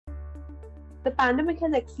The pandemic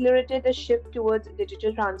has accelerated the shift towards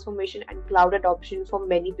digital transformation and cloud adoption for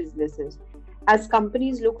many businesses. As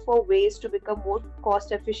companies look for ways to become more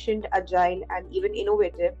cost efficient, agile, and even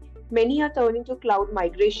innovative, many are turning to cloud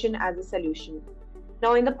migration as a solution.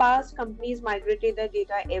 Now, in the past, companies migrated their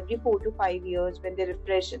data every 4 to 5 years when they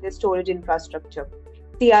refresh their storage infrastructure.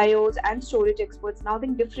 CIOs and storage experts now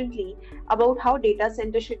think differently about how data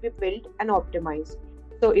centers should be built and optimized.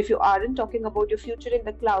 So, if you aren't talking about your future in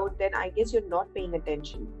the cloud, then I guess you're not paying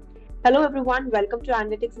attention. Hello, everyone. Welcome to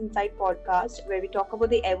Analytics Insight podcast, where we talk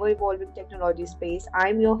about the ever evolving technology space.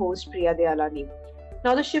 I'm your host, Priya Deyalani.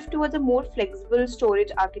 Now, the shift towards a more flexible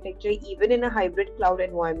storage architecture, even in a hybrid cloud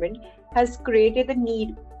environment, has created the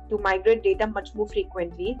need to migrate data much more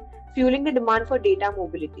frequently, fueling the demand for data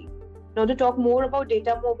mobility. Now, to talk more about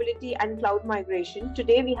data mobility and cloud migration,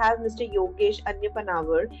 today we have Mr. Yogesh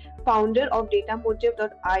Anyapanawar, founder of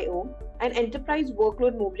DataMotive.io, an enterprise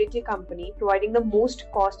workload mobility company providing the most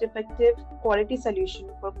cost effective quality solution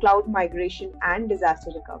for cloud migration and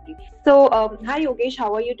disaster recovery. So, hi Yogesh,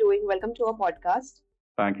 how are you doing? Welcome to our podcast.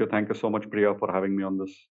 Thank you. Thank you so much, Priya, for having me on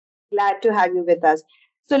this. Glad to have you with us.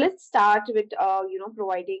 So let's start with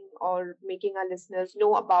providing or making our listeners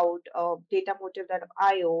know about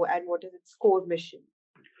DataMotive.io and what is its core mission.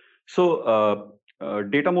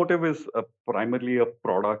 Data Motive is primarily a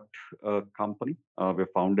product company. We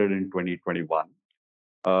founded in 2021.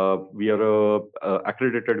 We are a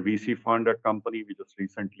accredited VC funded company. We just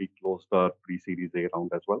recently closed our pre-series A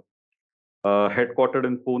round as well. Headquartered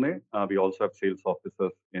in Pune, we also have sales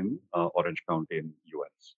offices in Orange County in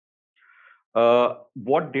US.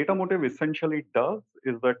 What Data Motive essentially does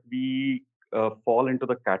is that we fall into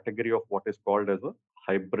the category of what is called as a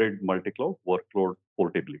hybrid multi-cloud workload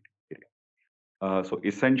portability area. So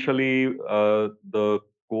essentially, the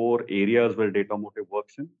core areas where Data Motive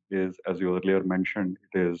works in is, as you earlier mentioned,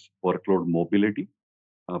 it is workload mobility,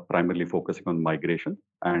 primarily focusing on migration,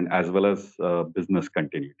 and as well as business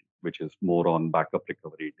continuity, which is more on backup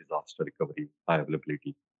recovery, disaster recovery, high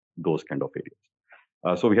availability, those kind of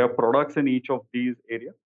areas. So we have products in each of these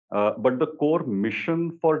areas. But the core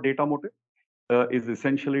mission for Data Motive is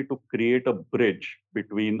essentially to create a bridge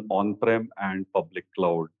between on-prem and public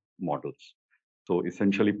cloud models. So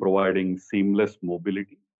essentially providing seamless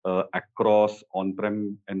mobility across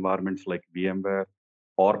on-prem environments like VMware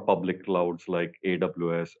or public clouds like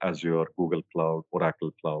AWS, Azure, Google Cloud, Oracle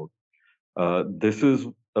Cloud. This is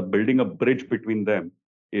building a bridge between them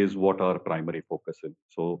is what our primary focus is.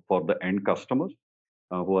 So for the end customers,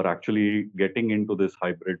 who are actually getting into this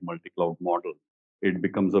hybrid multi-cloud model, it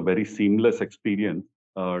becomes a very seamless experience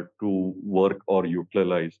to work or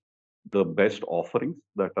utilize the best offerings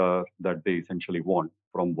that they essentially want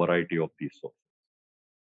from variety of these sources.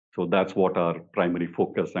 So that's what our primary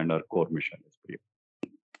focus and our core mission is.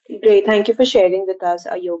 Priya. Great, thank you for sharing with us,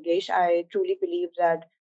 Yogesh. I truly believe that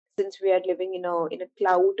since we are living in a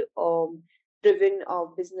cloud driven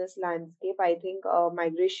business landscape, I think cloud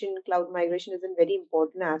migration is a very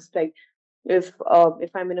important aspect if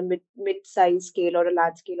I'm in a mid-size scale or a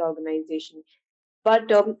large scale organization.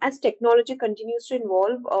 But as technology continues to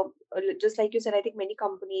evolve, just like you said, I think many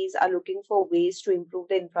companies are looking for ways to improve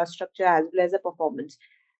the infrastructure as well as the performance.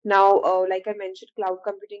 Now, like I mentioned, cloud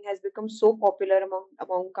computing has become so popular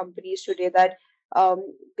among companies today that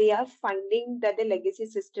they are finding that the legacy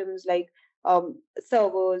systems like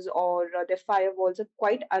servers or their firewalls are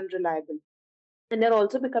quite unreliable, and they're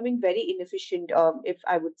also becoming very inefficient, if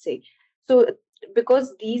I would say. So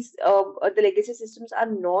because these the legacy systems are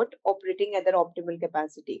not operating at their optimal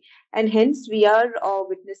capacity, and hence we are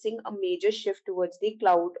witnessing a major shift towards the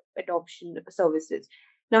cloud adoption services.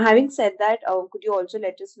 Now, having said that, could you also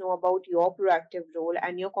let us know about your proactive role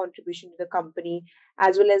and your contribution to the company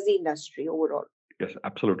as well as the industry overall? Yes,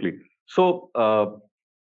 absolutely. So uh,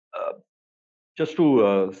 just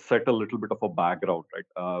to set a little bit of a background,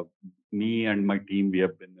 right? Me and my team, we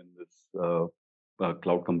have been in this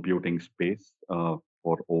cloud computing space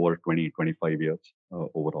for over 20, 25 years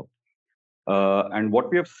overall. And what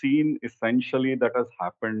we have seen essentially that has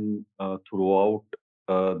happened throughout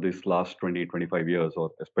this last 20, 25 years,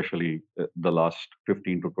 or especially the last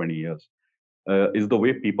 15 to 20 years, is the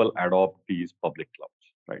way people adopt these public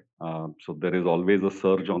clouds, right? So there is always a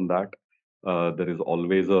surge on that. There is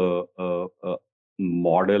always a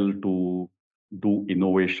model to do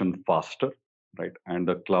innovation faster, right? And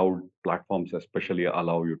the cloud platforms especially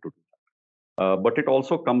allow you to do that. But it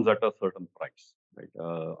also comes at a certain price,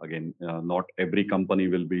 right? Again, not every company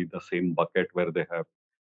will be the same bucket where they have,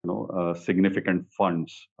 significant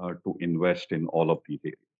funds to invest in all of these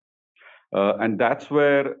areas. And that's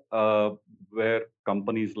where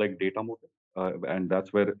companies like Datamotive and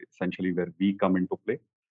that's where essentially where we come into play,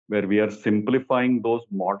 where we are simplifying those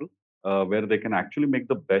models where they can actually make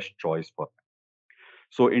the best choice for them.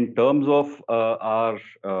 So in terms of our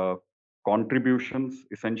contributions,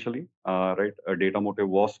 essentially, right, Data Motive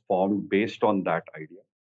was formed based on that idea,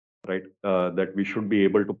 right? That we should be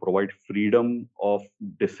able to provide freedom of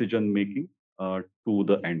decision making to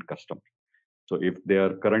the end customer. So if they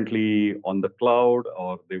are currently on the cloud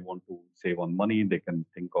or they want to save on money, they can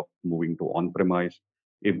think of moving to on-premise.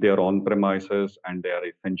 If they are on-premises and they are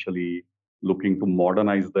essentially looking to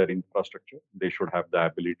modernize their infrastructure, they should have the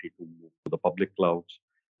ability to move to the public clouds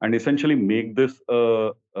and essentially make this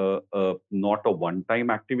not a one-time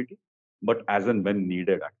activity, but as and when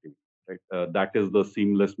needed activity. Right? That is the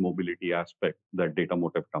seamless mobility aspect that Data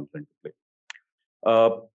Motive comes into play. Uh,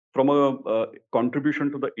 from a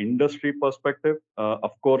contribution to the industry perspective,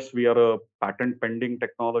 of course, we are a patent pending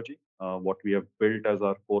technology. What we have built as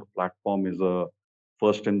our core platform is a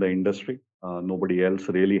first in the industry. Nobody else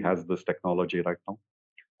really has this technology right now.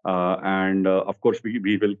 And of course,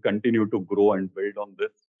 we will continue to grow and build on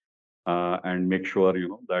this and make sure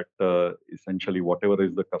that essentially whatever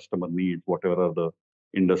is the customer needs, whatever are the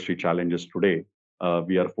industry challenges today,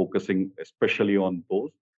 we are focusing especially on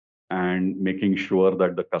those and making sure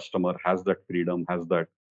that the customer has that freedom, has that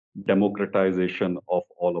democratization of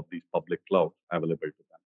all of these public clouds available to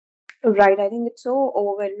them. Right. I think it's so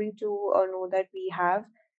overwhelming to know that we have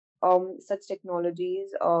such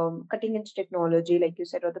technologies, cutting edge technology, like you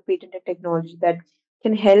said, or the patented technology that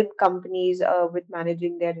can help companies with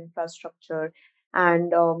managing their infrastructure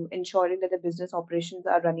and ensuring that the business operations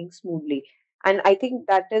are running smoothly. And I think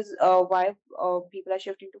that is why people are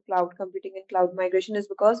shifting to cloud computing and cloud migration is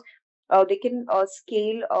because they can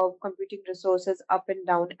scale computing resources up and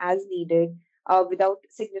down as needed without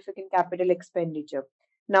significant capital expenditure.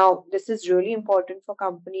 Now, this is really important for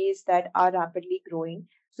companies that are rapidly growing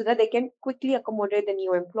so that they can quickly accommodate the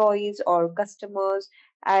new employees or customers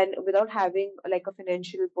and without having like a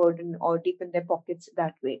financial burden or deepen their pockets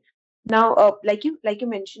that way. Now, like you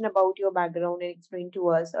mentioned about your background and explained to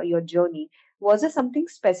us your journey, was there something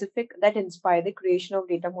specific that inspired the creation of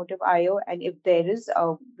Data Motive IO? And if there is,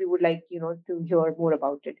 we would like to hear more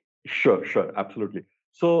about it. Sure, sure, absolutely.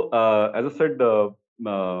 So, as I said,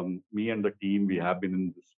 me and the team, we have been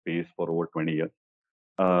in this space for over 20 years.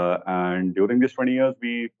 And during these 20 years,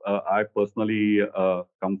 I personally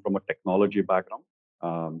come from a technology background.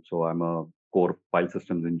 So I'm a core file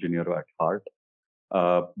systems engineer at heart.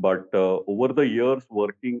 But over the years,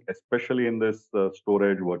 working especially in this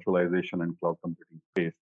storage, virtualization, and cloud computing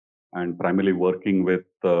space, and primarily working with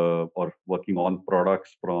or working on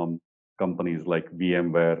products from companies like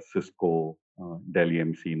VMware, Cisco, Dell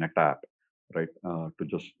EMC, NetApp, right, to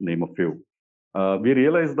just name a few. We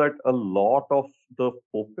realized that a lot of the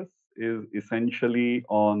focus is essentially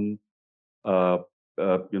on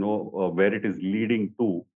where it is leading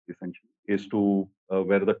to essentially is to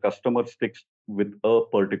where the customer sticks with a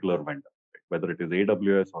particular vendor, right? Whether it is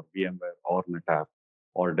AWS or VMware or NetApp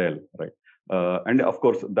or Dell, right? And of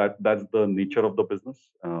course, that's the nature of the business.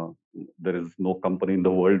 There is no company in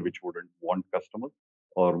the world which wouldn't want customers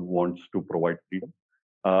or wants to provide freedom.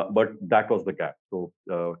 But that was the gap. So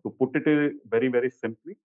to put it very, very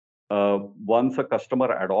simply, once a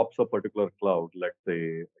customer adopts a particular cloud, let's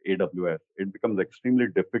say AWS, it becomes extremely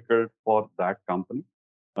difficult for that company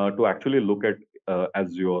to actually look at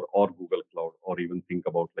Azure or Google Cloud or even think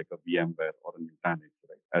about like a VMware or a Nutanix,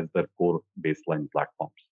 right, as their core baseline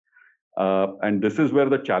platforms. And this is where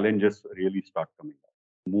the challenges really start coming up.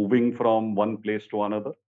 Moving from one place to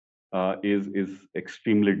another is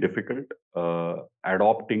extremely difficult.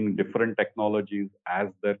 Adopting different technologies as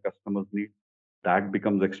their customers need, that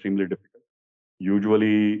becomes extremely difficult.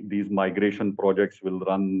 Usually, these migration projects will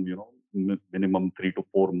run, minimum 3 to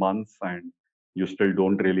 4 months, and you still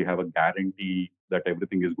don't really have a guarantee that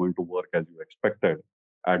everything is going to work as you expected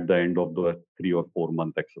at the end of the 3 or 4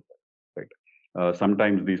 month exercise, right?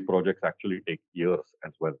 Sometimes these projects actually take years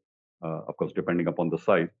as well, of course, depending upon the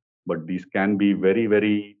size. But these can be very,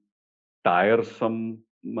 very tiresome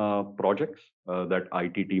projects that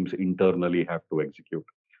IT teams internally have to execute.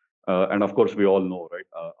 And of course, we all know, right?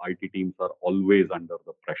 IT teams are always under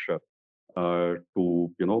the pressure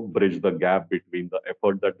to, bridge the gap between the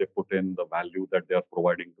effort that they put in, the value that they are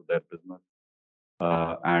providing to their business,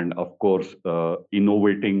 and of course,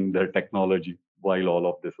 innovating their technology while all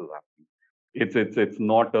of this is happening. It's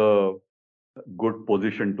not a good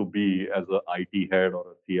position to be as a IT head or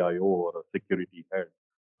a CIO or a security head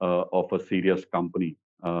of a serious company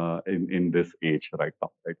in this age right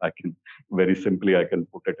now. Right? I can very simply I can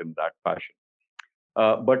put it in that fashion.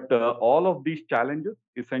 But all of these challenges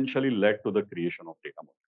essentially led to the creation of data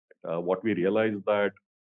model. What we realized that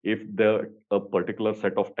if a particular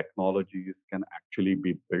set of technologies can actually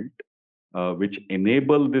be built, which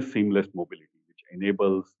enable this seamless mobility, which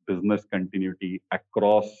enables business continuity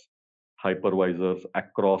across hypervisors,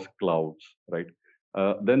 across clouds, right?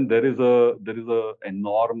 Then there is a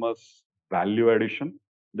enormous value addition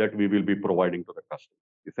that we will be providing to the customer.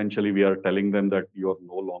 Essentially, we are telling them that you are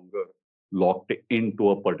no longer locked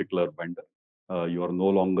into a particular vendor. You are no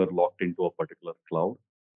longer locked into a particular cloud.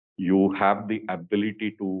 You have the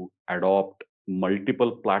ability to adopt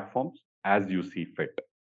multiple platforms as you see fit,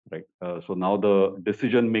 right? So now the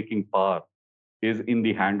decision making power is in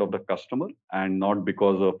the hand of the customer and not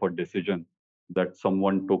because of a decision that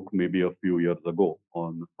someone took maybe a few years ago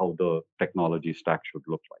on how the technology stack should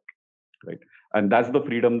look like, right? And that's the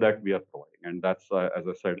freedom that we are providing, and that's as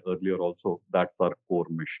I said earlier also, that's our core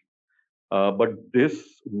mission. But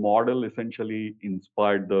this model essentially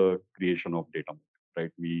inspired the creation of data,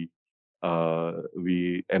 right? We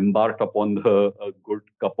embarked upon a good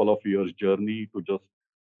couple of years journey to just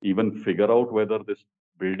even figure out whether this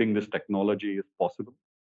building this technology is possible.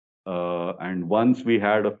 And once we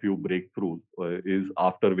had a few breakthroughs, is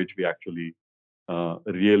after which we actually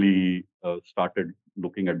really started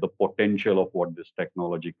looking at the potential of what this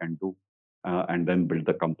technology can do, and then build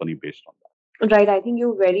the company based on that. Right, I think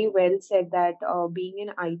you very well said that being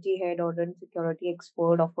an IT head or a security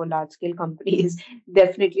expert of a large scale company is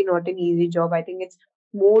definitely not an easy job. I think it's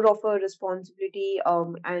more of a responsibility,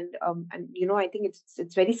 and I think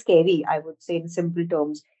it's very scary, I would say in simple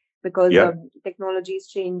terms, because Yeah. technology is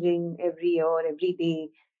changing every year, every day,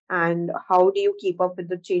 and how do you keep up with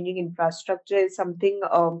the changing infrastructure is something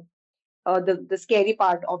the scary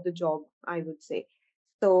part of the job, I would say.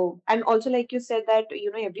 So, and also like you said that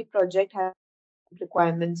every project has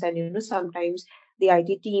requirements, and sometimes the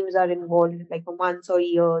IT teams are involved like for months or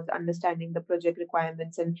years understanding the project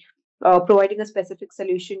requirements and providing a specific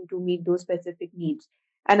solution to meet those specific needs.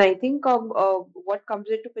 And I think what comes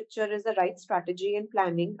into picture is the right strategy and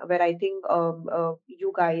planning, where I think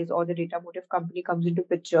you guys or the data motive company comes into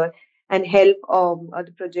picture and help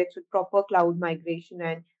the projects with proper cloud migration,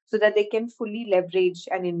 and so that they can fully leverage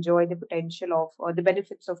and enjoy the potential of the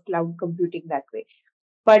benefits of cloud computing that way.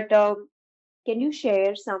 But can you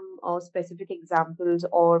share some specific examples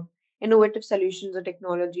or innovative solutions or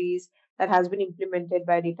technologies that has been implemented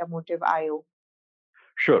by Datamotive IO?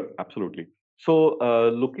 Sure, absolutely. So,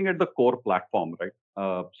 looking at the core platform, right?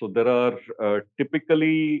 So, there are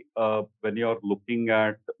typically when you're looking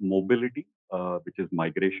at mobility, which is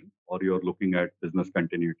migration, or you're looking at business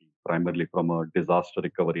continuity, primarily from a disaster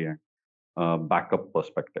recovery and backup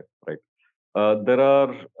perspective, right? There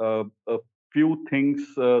are a few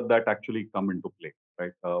things that actually come into play,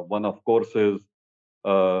 right? One, of course, is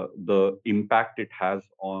the impact it has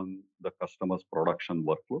on the customer's production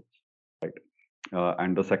workflows, right?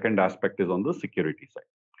 And the second aspect is on the security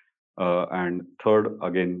side. And third,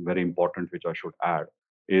 again, very important, which I should add,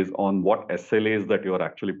 is on what SLAs that you are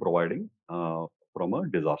actually providing from a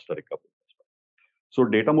disaster recovery. So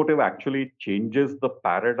data motive actually changes the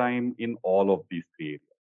paradigm in all of these three areas.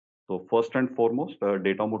 So first and foremost,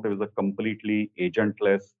 data motive is a completely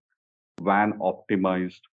agentless, WAN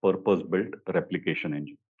optimized, purpose built replication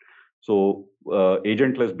engine. So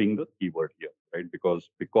agentless being the keyword here, right?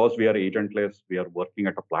 Because we are agentless, we are working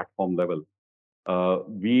at a platform level.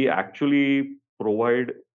 We actually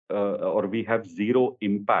provide or we have zero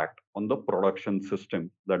impact on the production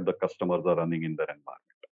system that the customers are running in their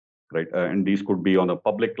environment, right? And these could be on a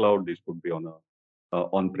public cloud, these could be on a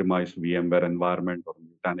on-premise VMware environment or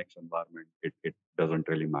Nutanix environment. It doesn't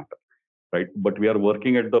really matter, right? But we are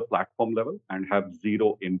working at the platform level and have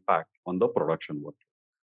zero impact on the production work.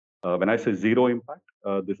 When I say zero impact,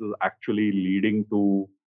 this is actually leading to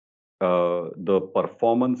the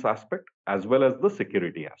performance aspect as well as the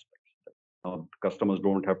security aspects. Customers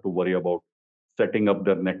don't have to worry about setting up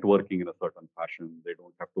their networking in a certain fashion. They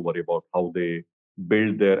don't have to worry about how they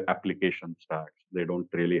build their application stacks. They don't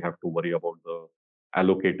really have to worry about the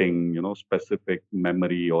allocating, specific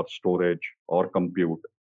memory or storage or compute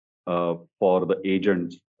for the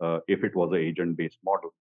agents if it was an agent-based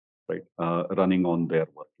model, right, running on their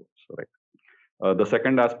workloads, right. The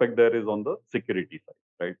second aspect there is on the security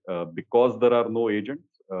side, right? Because there are no agents,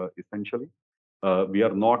 essentially, we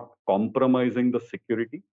are not compromising the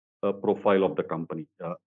security profile of the company.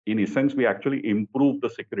 In essence, we actually improve the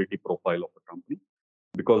security profile of the company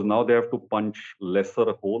because now they have to punch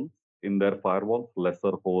lesser holes in their firewalls,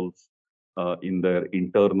 lesser holes in their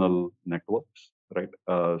internal networks, right?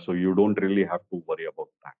 So you don't really have to worry about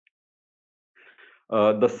that.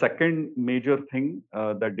 The second major thing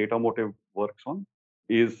that Datamotive works on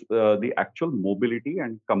is the actual mobility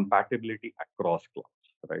and compatibility across clouds,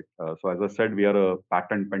 right? So as I said, we are a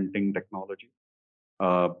patent pending technology.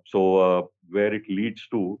 So where it leads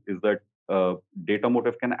to is that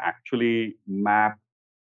Datamotive can actually map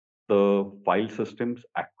the file systems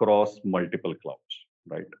across multiple clouds,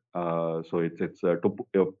 right? So it's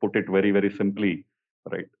to put it very simply,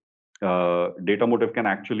 right? Datamotive can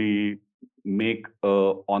actually make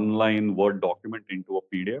a online Word document into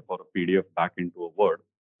a PDF or a PDF back into a Word,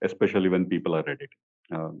 especially when people are editing.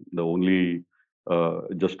 The only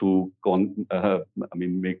just to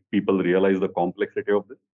make people realize the complexity of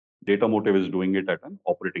this. Datamotive is doing it at an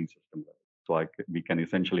operating system level. So we can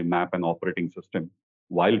essentially map an operating system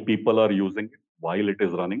while people are using it, while it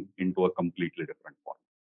is running into a completely different form,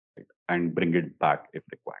 right? And bring it back if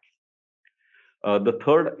required. The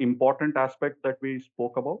third important aspect that we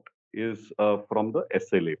spoke about is from the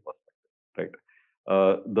SLA perspective, right?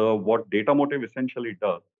 The what Datamotive essentially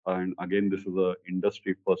does, and again, this is a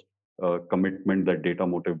industry first commitment that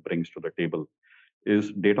Datamotive brings to the table,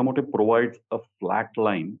 is Datamotive provides a flat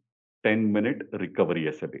line 10-minute recovery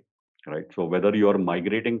SLA, right? So whether you are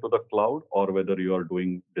migrating to the cloud or whether you are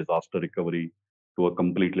doing disaster recovery to a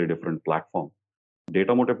completely different platform,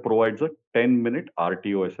 Datamotive provides a 10-minute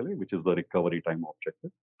RTO SLA, which is the recovery time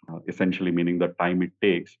objective, essentially meaning the time it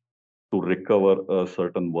takes to recover a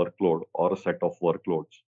certain workload or a set of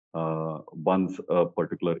workloads once a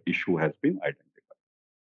particular issue has been identified.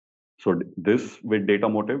 So this with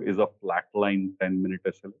Datamotive is a flatline 10-minute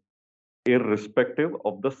SLA, irrespective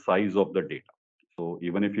of the size of the data. So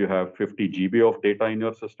even if you have 50 GB of data in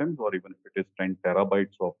your systems, or even if it is 10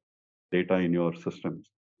 terabytes of data in your systems,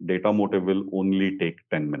 Datamotive will only take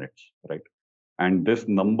 10 minutes, right? And this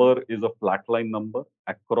number is a flatline number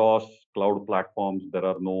across cloud platforms. There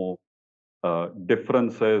are no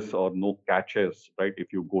differences or no catches, right?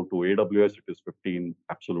 If you go to AWS, it is 15,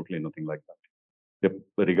 absolutely nothing like that.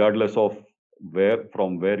 Regardless of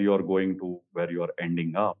where you are going to where you are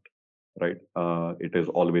ending up, right? It is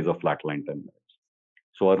always a flatline 10 minutes.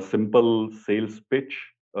 So our simple sales pitch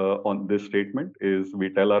on this statement is we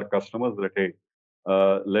tell our customers that, hey,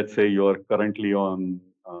 let's say you're currently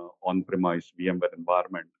on-premise VMware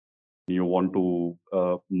environment, you want to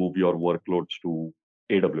move your workloads to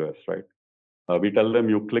AWS, right? We tell them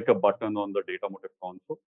you click a button on the Datamotive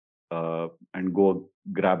console and go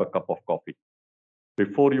grab a cup of coffee.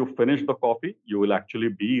 Before you finish the coffee, you will actually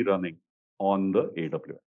be running on the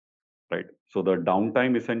AWS, right? So the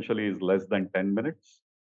downtime essentially is less than 10 minutes,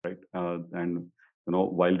 right? And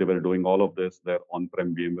while they were doing all of this, their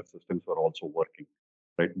on-prem VMware systems were also working,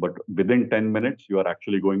 right? But within 10 minutes, you are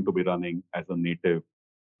actually going to be running as a native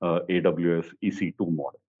AWS EC2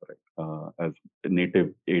 model, right? As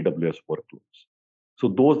native AWS workloads. So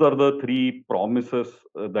those are the three promises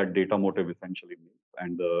that Datamotive essentially makes,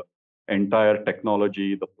 and the entire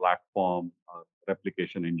technology, the platform,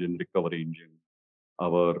 replication engine, recovery engine,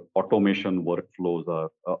 our automation workflows are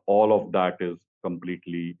all of that is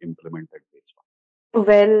completely implemented based on.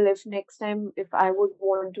 Well, if next time, if I would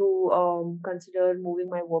want to consider moving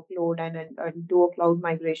my workload and do a cloud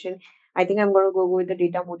migration, I think I'm going to go with the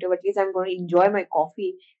data motive. At least I'm going to enjoy my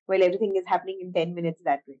coffee while everything is happening in 10 minutes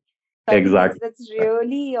that way. So I think Exactly. that's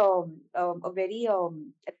really a very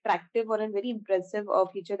attractive or a very impressive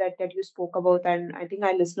feature that you spoke about, and I think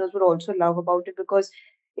our listeners would also love about it because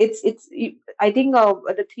I think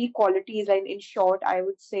the three qualities, and in short, I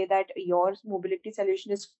would say that your mobility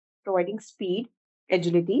solution is providing speed,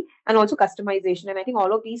 agility, and also customization. And I think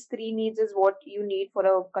all of these three needs is what you need for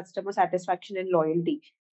a customer satisfaction and loyalty.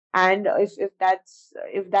 And if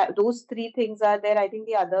that those three things are there, I think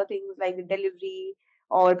the other things like the delivery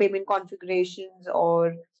or payment configurations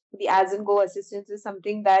or the as and go assistance is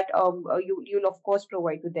something that you'll of course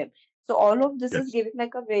provide to them. So all of this is Yes. giving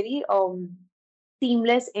like a very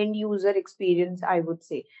seamless end user experience, I would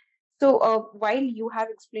say. So, while you have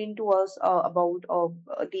explained to us about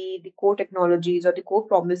the core technologies or the core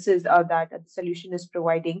promises that the solution is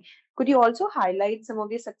providing, could you also highlight some of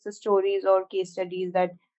the success stories or case studies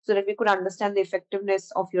that so that we could understand the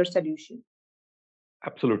effectiveness of your solution?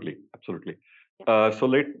 Absolutely, absolutely. Yeah. So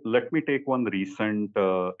let me take one recent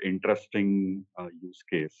interesting use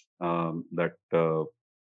case that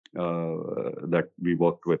we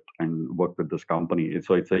worked with this company.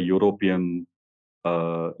 So it's a European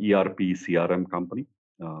ERP CRM company.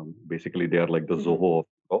 Basically, they are like the Mhm. Zoho of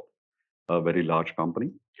Europe, a very large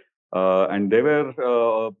company. And they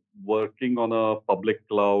were working on a public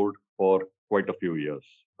cloud for quite a few years.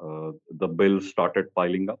 The bills started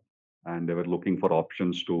piling up, and they were looking for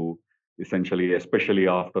options to essentially, especially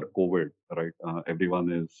after COVID, right?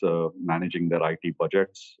 Everyone is managing their IT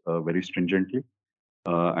budgets very stringently.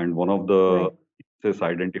 And one of the Right. pieces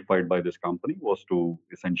identified by this company was to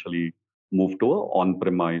essentially move to a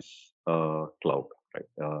on-premise cloud, right?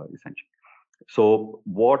 Essentially. So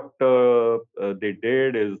what they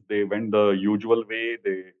did is they went the usual way.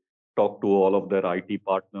 They talked to all of their IT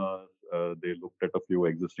partners. They looked at a few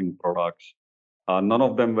existing products. None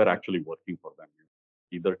of them were actually working for them,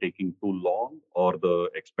 either taking too long or the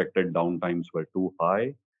expected downtimes were too high,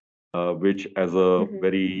 which as a Mm-hmm.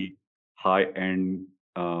 very high-end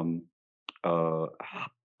um, uh,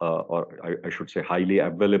 or I should say highly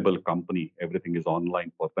available company, everything is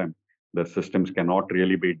online for them. Their systems cannot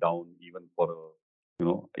really be down even for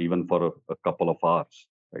even for a couple of hours,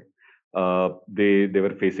 right? They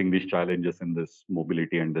were facing these challenges in this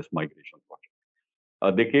mobility and this migration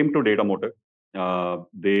project. They came to Data Motive.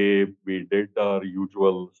 We did our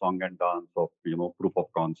usual song and dance of proof of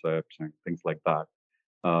concepts and things like that.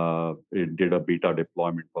 It did a beta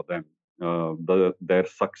deployment for them. Their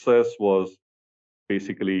success was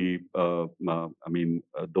basically,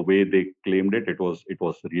 the way they claimed it, it was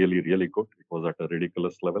really good. It was at a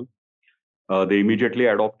ridiculous level. They immediately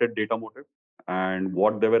adopted Data Motive, and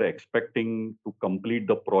what they were expecting to complete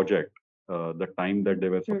the project, the time that they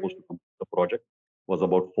were supposed to Mm-hmm. complete the project was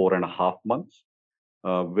about 4.5 months.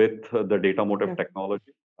 With the Data Motive Okay.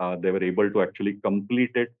 technology, they were able to actually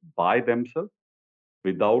complete it by themselves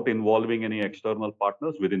without involving any external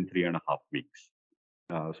partners within 3.5 weeks.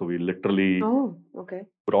 So we literally Oh, okay.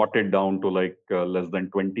 brought it down to like less than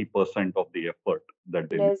 20% of the effort Less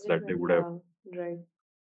than that they 20. would have. Wow. Right.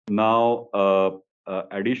 Now,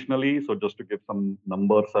 additionally, so just to give some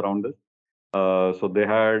numbers around this, so they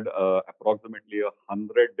had approximately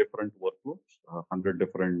 100 different workloads, 100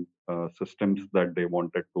 different systems that they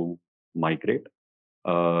wanted to migrate,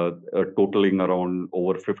 totaling around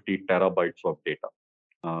over 50 terabytes of data.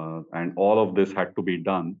 And all of this had to be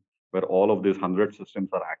done where all of these 100 systems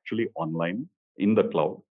are actually online in the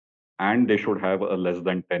cloud, and they should have a less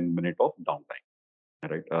than 10 minute of downtime,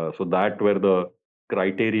 right? So that were the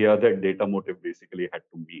criteria that Data Motive basically had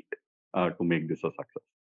to meet to make this a success.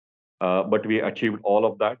 But we achieved all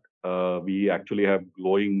of that. We actually have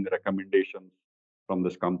glowing recommendations from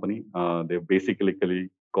this company. They basically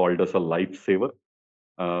called us a lifesaver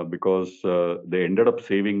because they ended up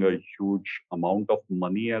saving a huge amount of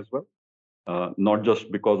money as well. Not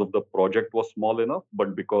just because of the project was small enough,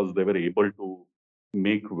 but because they were able to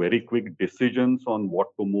make very quick decisions on what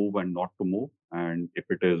to move and not to move. And if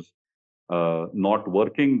it is not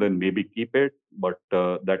working, then maybe keep it. But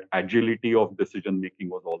that agility of decision making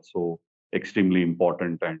was also extremely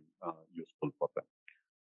important and useful for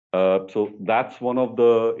them. So that's one of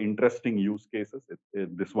the interesting use cases.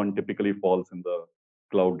 This one typically falls in the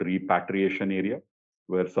cloud repatriation area,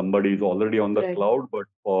 where somebody is already on the Right. cloud, but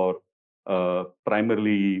for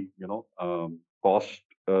primarily, cost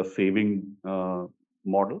saving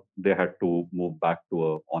model, they had to move back to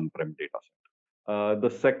a on-prem data set. The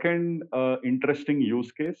second interesting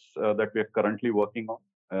use case that we are currently working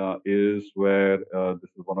on is where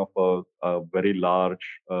this is one of a very large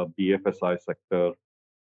BFSI sector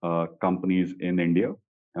companies in India,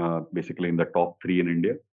 basically in the top three in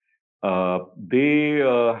India. They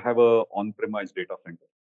have a on-premise data center,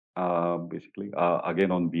 basically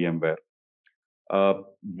again on VMware.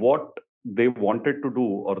 What they wanted to do,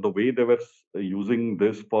 or the way they were using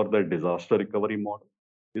this for their disaster recovery model,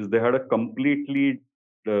 is they had a completely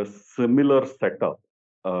similar setup,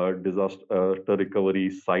 disaster recovery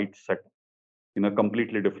site setup in a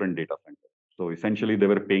completely different data center. So essentially, they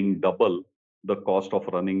were paying double the cost of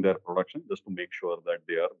running their production just to make sure that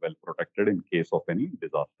they are well protected in case of any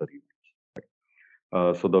disaster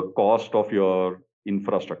events. So the cost of your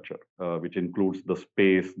infrastructure, which includes the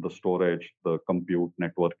space, the storage, the compute,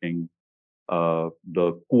 networking,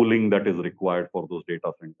 the cooling that is required for those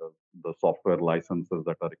data centers, the software licenses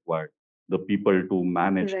that are required, the people to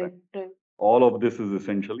manage them. Right. Right. All of this is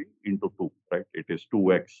essentially into two, right? It is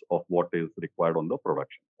 2x of what is required on the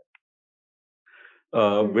production.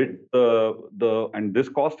 With Mm-hmm. the and this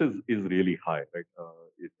cost is really high, right?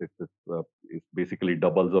 It basically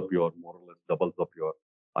doubles up your more or less doubles up your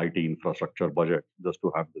IT infrastructure budget just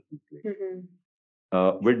to have this in place.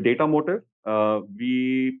 Mm-hmm. With Data Motive,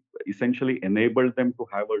 we essentially enabled them to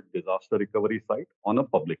have a disaster recovery site on a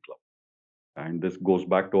public cloud, and this goes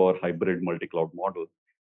back to our hybrid multi-cloud model,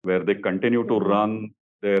 where they continue to Mm-hmm. run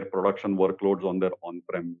their production workloads on their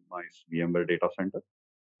on-premise VMware data center.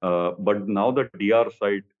 But now the DR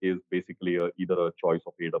site is basically either a choice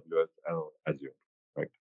of AWS or Azure,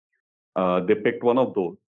 right? They picked one of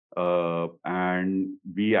those, and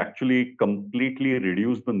we actually completely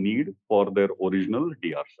reduced the need for their original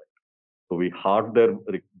DR site. So we halved their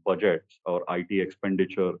budgets or IT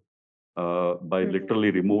expenditure by Mm-hmm.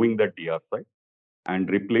 literally removing that DR site and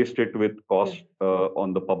replaced it with Yeah. cost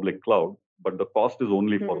on the public cloud, but the cost is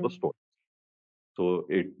only for the Mm-hmm. storage. So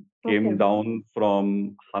it came Okay. down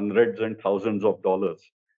from hundreds and thousands of dollars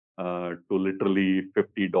to literally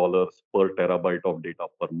 $50 per terabyte of data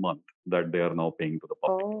per month that they are now paying to the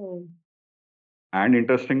public. Oh, And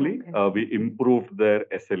interestingly, okay. we improved their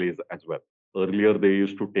SLAs as well. Earlier, they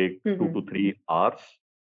used to take two Mm-hmm. to 3 hours.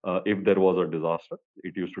 If there was a disaster,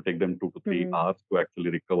 it used to take them 2 to 3 Mm-hmm. hours to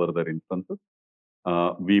actually recover their instances.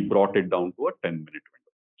 We brought it down to a 10-minute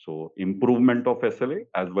window. So improvement of SLA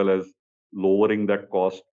as well as lowering that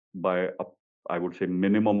cost by, I would say,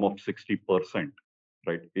 minimum of 60%,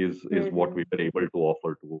 right, is what we Mm-hmm. were able to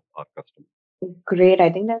offer to our customers. Great. I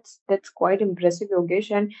think that's quite impressive,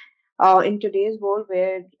 Yogesh. And in today's world,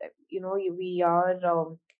 where we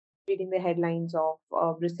are reading the headlines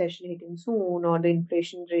of recession hitting soon or the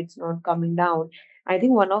inflation rates not coming down, I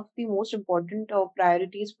think one of the most important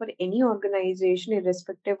priorities for any organization,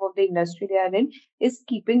 irrespective of the industry they are in, is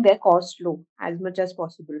keeping their costs low as much as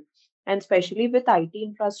possible. And especially with IT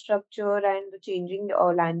infrastructure and the changing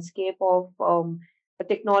landscape of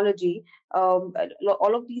technology,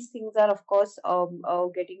 all of these things are, of course,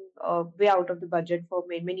 getting way out of the budget for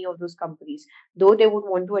many of those companies, though they would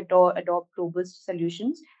want to adopt robust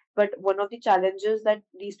solutions. But one of the challenges that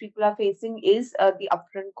these people are facing is the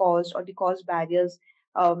upfront cost or the cost barriers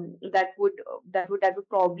that would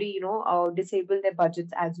probably disable their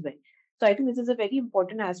budgets as well. So I think this is a very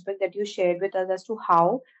important aspect that you shared with us as to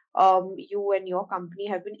how you and your company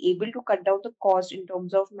have been able to cut down the cost in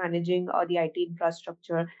terms of managing the IT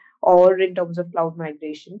infrastructure or in terms of cloud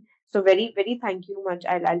migration. So very, very thank you much.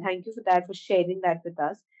 I'll thank you for that, for sharing that with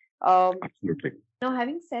us. Absolutely. Now,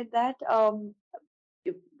 having said that,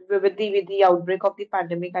 with the outbreak of the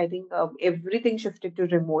pandemic, I think everything shifted to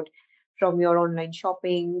remote, from your online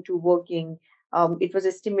shopping to working. It was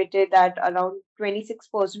estimated that around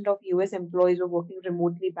 26% of US employees were working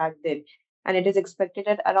remotely back then. And it is expected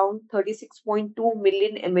that around 36.2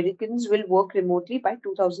 million Americans will work remotely by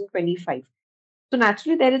 2025. So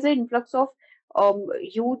naturally, there is an influx of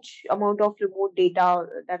huge amount of remote data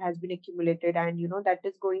that has been accumulated, and that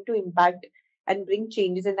is going to impact and bring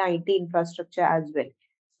changes in the IT infrastructure as well.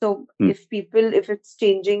 So Hmm. if it's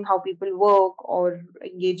changing how people work or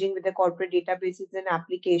engaging with the corporate databases and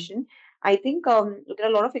application, I think there are a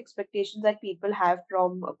lot of expectations that people have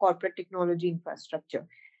from corporate technology infrastructure.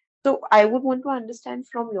 So I would want to understand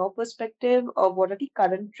from your perspective, what are the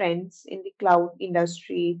current trends in the cloud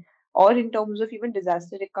industry or in terms of even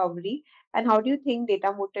disaster recovery, and how do you think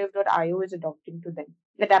datamotive.io is adapting to them?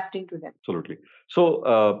 Absolutely. So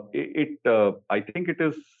I think it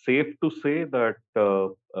is safe to say that,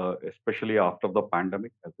 especially after the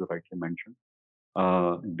pandemic, as you rightly mentioned,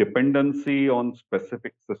 dependency on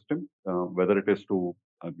specific systems, whether it is to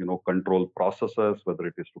control processes, whether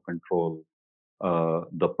it is to control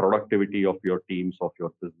the productivity of your teams, of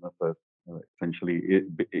your businesses, essentially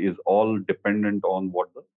it is all dependent on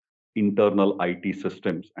what the internal IT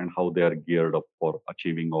systems and how they are geared up for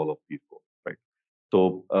achieving all of these goals, right?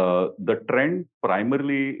 So the trend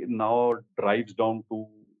primarily now drives down to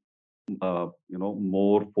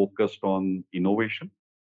more focused on innovation,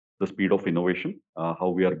 the speed of innovation, how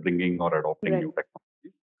we are bringing or adopting new Right.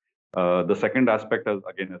 technologies. The second aspect,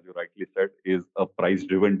 again, as you rightly said, is a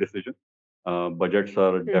price-driven decision. Budgets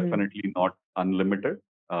are Mm-hmm. definitely not unlimited,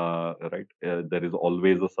 right? There is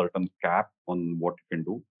always a certain cap on what you can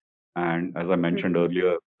do. And as I mentioned Mm-hmm.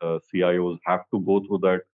 earlier, CIOs have to go through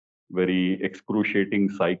that very excruciating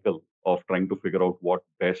cycle of trying to figure out what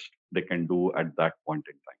best they can do at that point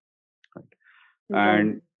in time. Right? Right.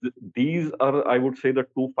 And these are, I would say, the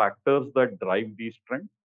two factors that drive these trends,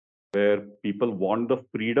 where people want the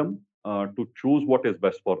freedom to choose what is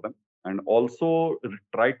best for them, and also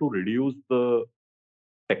try to reduce the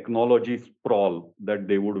technology sprawl that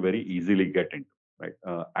they would very easily get into. Right,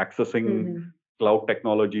 accessing Mm-hmm. cloud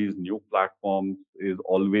technologies, new platforms is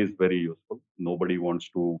always very useful. Nobody wants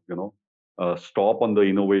to, stop on the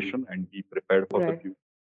innovation and be prepared for the Right.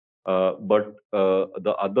 future. But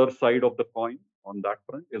the other side of the coin on that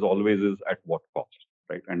front is always is at what cost,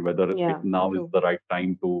 right? And whether it Yeah. now is True. the right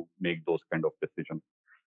time to make those kind of decisions.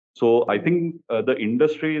 So I Mm-hmm. think the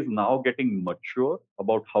industry is now getting mature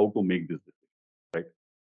about how to make this decision, right?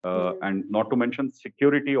 Mm-hmm. And not to mention,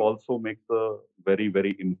 security also makes a very,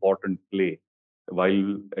 very important play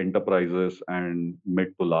while enterprises and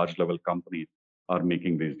mid to large level companies are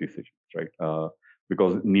making these decisions, right?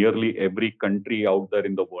 because nearly every country out there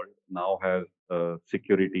in the world now has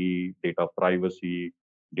security, data privacy,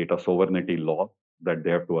 data sovereignty laws that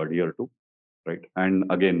they have to adhere to, right? And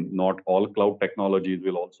again, not all cloud technologies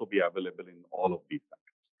will also be available in all of these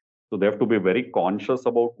countries. So they have to be very conscious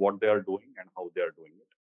about what they are doing and how they are doing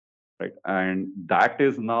it, right? And that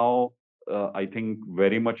is now, I think,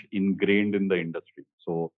 very much ingrained in the industry.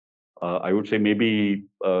 So I would say maybe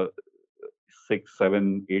 6,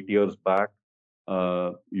 7, 8 years back,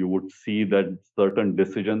 you would see that certain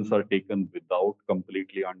decisions are taken without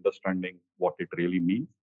completely understanding what it really means.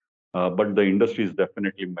 But the industry is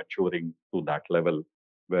definitely maturing to that level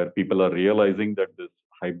where people are realizing that this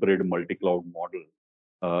hybrid multi-cloud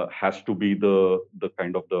model has to be the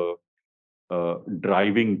kind of the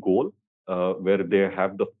driving goal, where they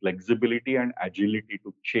have the flexibility and agility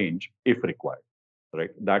to change if required,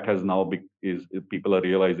 right? That has now is people are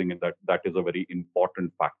realizing that that is a very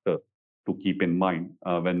important factor to keep in mind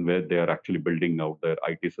when they are actually building out their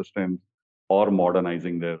IT systems or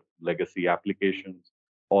modernizing their legacy applications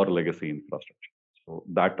or legacy infrastructure. So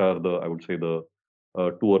that are the, I would say, the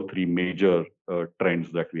 2 or 3 major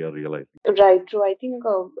trends that we are realizing. Right, true. I think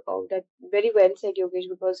that very well said, Yogesh,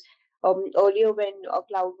 because earlier when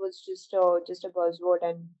cloud was just a buzzword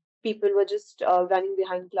and people were just running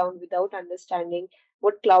behind cloud without understanding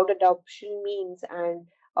what cloud adoption means and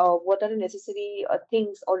what are the necessary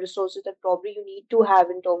things or resources that probably you need to have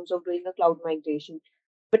in terms of doing a cloud migration.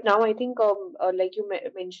 But now I think, like you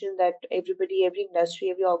mentioned, that everybody, every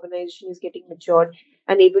industry, every organization is getting matured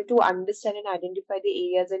and able to understand and identify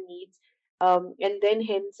the areas and needs, and then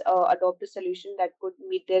hence adopt a solution that could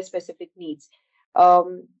meet their specific needs.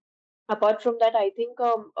 Um, Apart from that, I think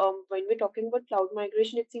when we're talking about cloud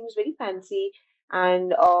migration, it seems very fancy,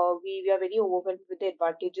 and we are very overwhelmed with the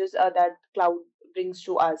advantages that cloud brings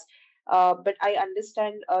to us. But I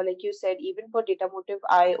understand, like you said, even for data motive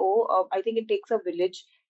IO, I think it takes a village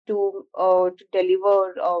to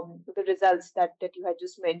deliver the results that you had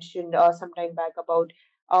just mentioned some time back about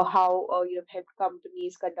how you have helped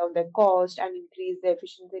companies cut down their cost and increase their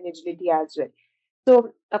efficiency and agility as well.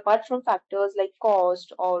 So, apart from factors like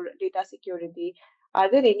cost or data security,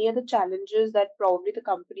 are there any other challenges that probably the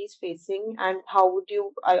company is facing, and how would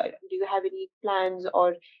you do you have any plans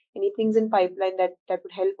or any things in pipeline that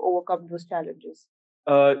would help overcome those challenges?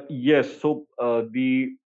 Yes. So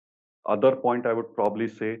the other point I would probably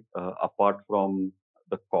say, apart from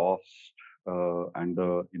the cost and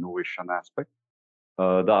the innovation aspect,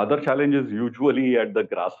 the other challenge is usually at the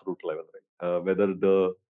grassroots level, right? Whether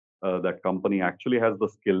the that company actually has the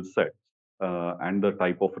skill sets and the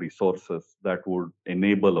type of resources that would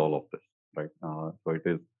enable all of this, right? So it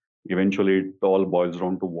is eventually it all boils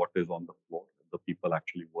down to what is on the floor, the people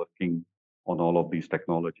actually working on all of these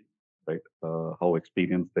technologies, right? How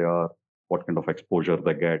experienced they are, what kind of exposure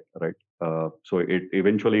they get, right? So it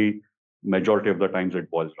eventually, majority of the times,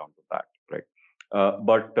 it boils down to that, right?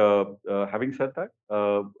 But having said that,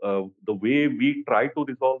 the way we try to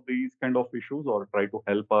resolve these kind of issues or try to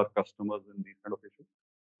help our customers in these kind of issues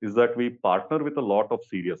is that we partner with a lot of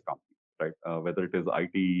serious companies, right? Whether it is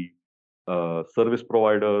IT service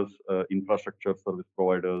providers, infrastructure service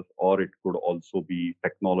providers, or it could also be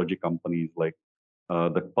technology companies like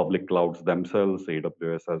the public clouds themselves,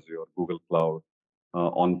 AWS, Azure, Google Cloud,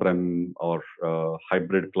 on-prem or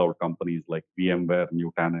hybrid cloud companies like VMware,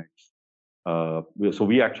 Nutanix. So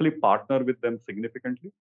we actually partner with them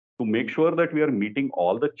significantly to make sure that we are meeting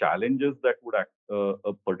all the challenges that would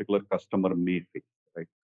a particular customer may face. Right.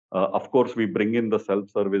 Of course, we bring in the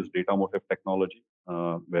self-service data motive technology,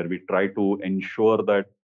 where we try to ensure that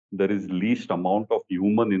there is least amount of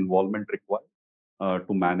human involvement required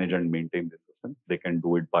to manage and maintain the system. They can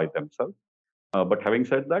do it by themselves. But having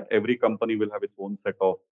said that, every company will have its own set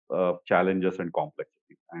of challenges and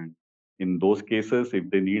complexities. And in those cases, if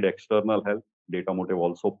they need external help, Datamotive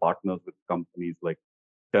also partners with companies like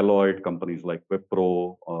Teloid, companies like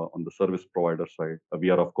Wipro on the service provider side. We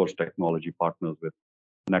are, of course, technology partners with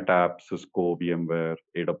NetApp, Cisco, VMware,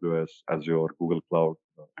 AWS, Azure, Google Cloud,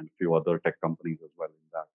 and a few other tech companies as well in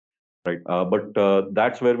that. Right. But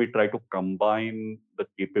that's where we try to combine the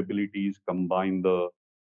capabilities, combine the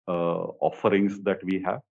offerings that we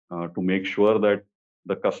have to make sure that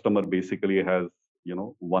the customer basically has,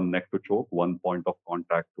 one neck to choke, one point of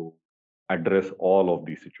contact to address all of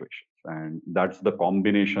these situations. And that's the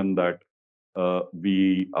combination that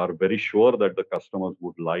we are very sure that the customers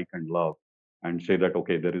would like and love, and say that,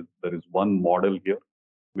 okay, there is one model here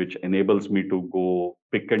which enables me to go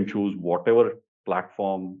pick and choose whatever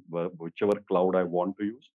platform, whichever cloud I want to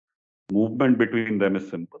use. Movement between them is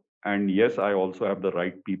simple. And yes, I also have the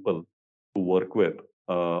right people to work with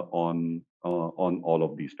on on all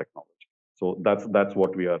of these technologies. So that's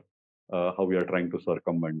what we are how we are trying to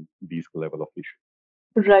circumvent these level of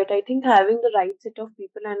issues. Right. I think having the right set of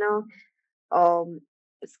people and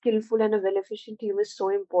a skillful and a well-efficient team is so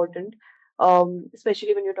important,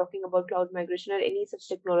 especially when you're talking about cloud migration or any such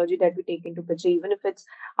technology that we take into picture, even if it's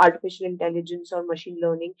artificial intelligence or machine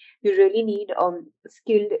learning. You really need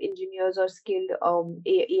skilled engineers or skilled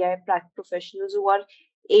professionals who are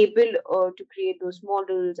able to create those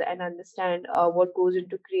models and understand what goes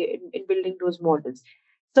into in building those models.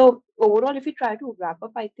 So overall, if we try to wrap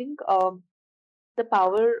up, I think the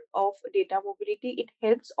power of data mobility, it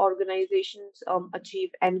helps organizations achieve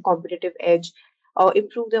an competitive edge,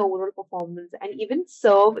 improve their overall performance, and even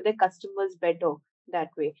serve their customers better that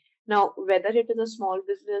way. Now, whether it is a small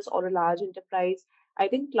business or a large enterprise, I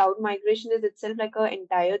think cloud migration is itself like an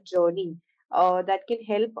entire journey that can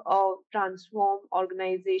help transform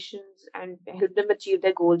organizations and help them achieve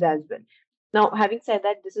their goals as well. Now, having said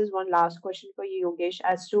that, this is one last question for you, Yogesh,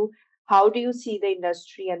 as to how do you see the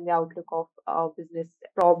industry and the outlook of business?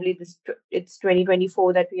 Probably it's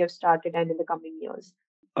 2024 that we have started, and in the coming years.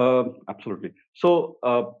 Absolutely. So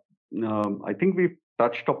I think we've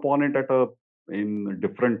touched upon it in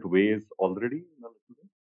different ways already,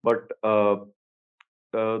 but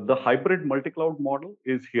the hybrid multi-cloud model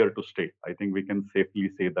is here to stay. I think we can safely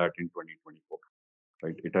say that in 2024.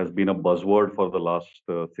 Right? It has been a buzzword for the last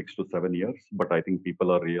 6 to 7 years, but I think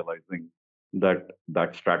people are realizing that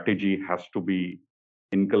that strategy has to be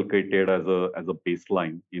inculcated as a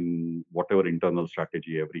baseline in whatever internal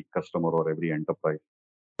strategy every customer or every enterprise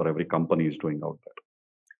or every company is doing out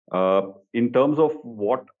there. In terms of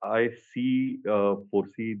what I foresee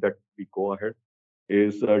that we go ahead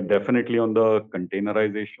is definitely on the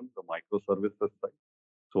containerization, the microservices side.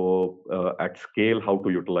 So at scale, how to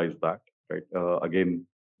utilize that, right? Again,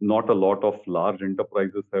 not a lot of large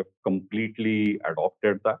enterprises have completely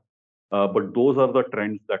adopted that. But those are the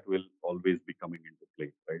trends that will always be coming into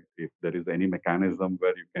play, right? If there is any mechanism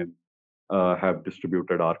where you can have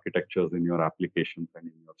distributed architectures in your applications and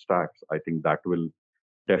in your stacks, I think that will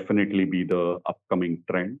definitely be the upcoming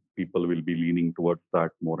trend. People will be leaning towards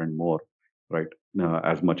that more and more, right?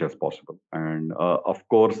 As much as possible. And of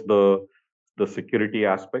course, the security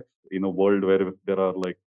aspects in a world where there are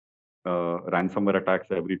like ransomware attacks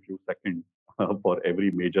every few seconds for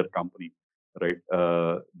every major company, right?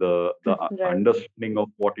 The Right. understanding of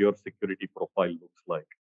what your security profile looks like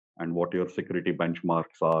and what your security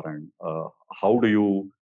benchmarks are, and how do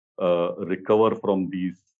you recover from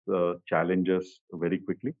these challenges very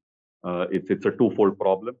quickly. It's a twofold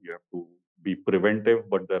problem. You have to be preventive,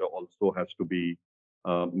 but there also has to be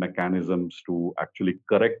mechanisms to actually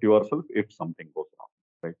correct yourself if something goes wrong.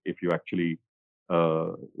 Right? If you actually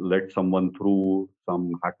let some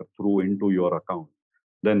hacker through into your account,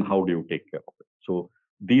 then how do you take care of it? So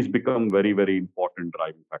these become very, very important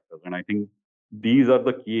driving factors. And I think these are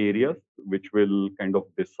the key areas which will kind of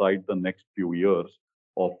decide the next few years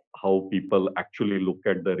of how people actually look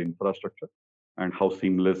at their infrastructure and how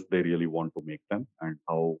seamless they really want to make them, and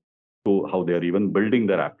how they're even building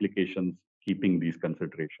their applications, keeping these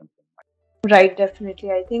considerations in mind. Right,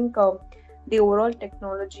 definitely. I think the overall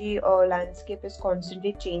technology landscape is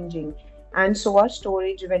constantly changing, and so are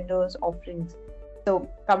storage vendors' offerings. So,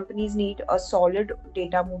 companies need a solid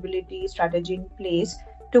data mobility strategy in place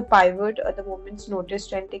to pivot at the moment's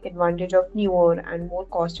notice and take advantage of newer and more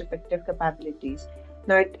cost effective capabilities.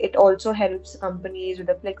 Now, it also helps companies with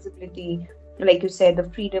the flexibility, like you said, the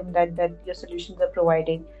freedom that your solutions are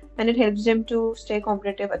providing, and it helps them to stay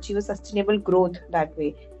competitive, achieve a sustainable growth that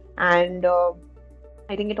way. And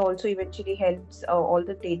I think it also eventually helps all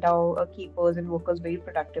the data keepers and workers very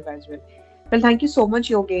productive as well. Well, thank you so much,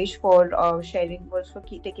 Yogesh, for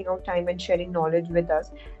taking out time and sharing knowledge with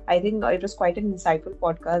us. I think it was quite an insightful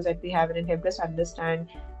podcast that we have, and it helped us understand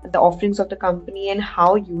the offerings of the company and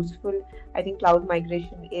how useful I think cloud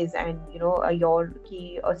migration is, and your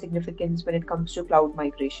key significance when it comes to cloud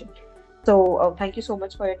migration. So, thank you so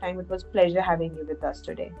much for your time. It was a pleasure having you with us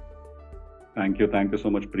today. Thank you. Thank you so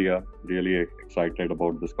much, Priya. Really excited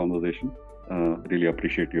about this conversation. Really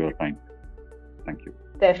appreciate your time. Thank you.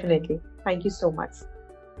 Definitely. Thank you so much.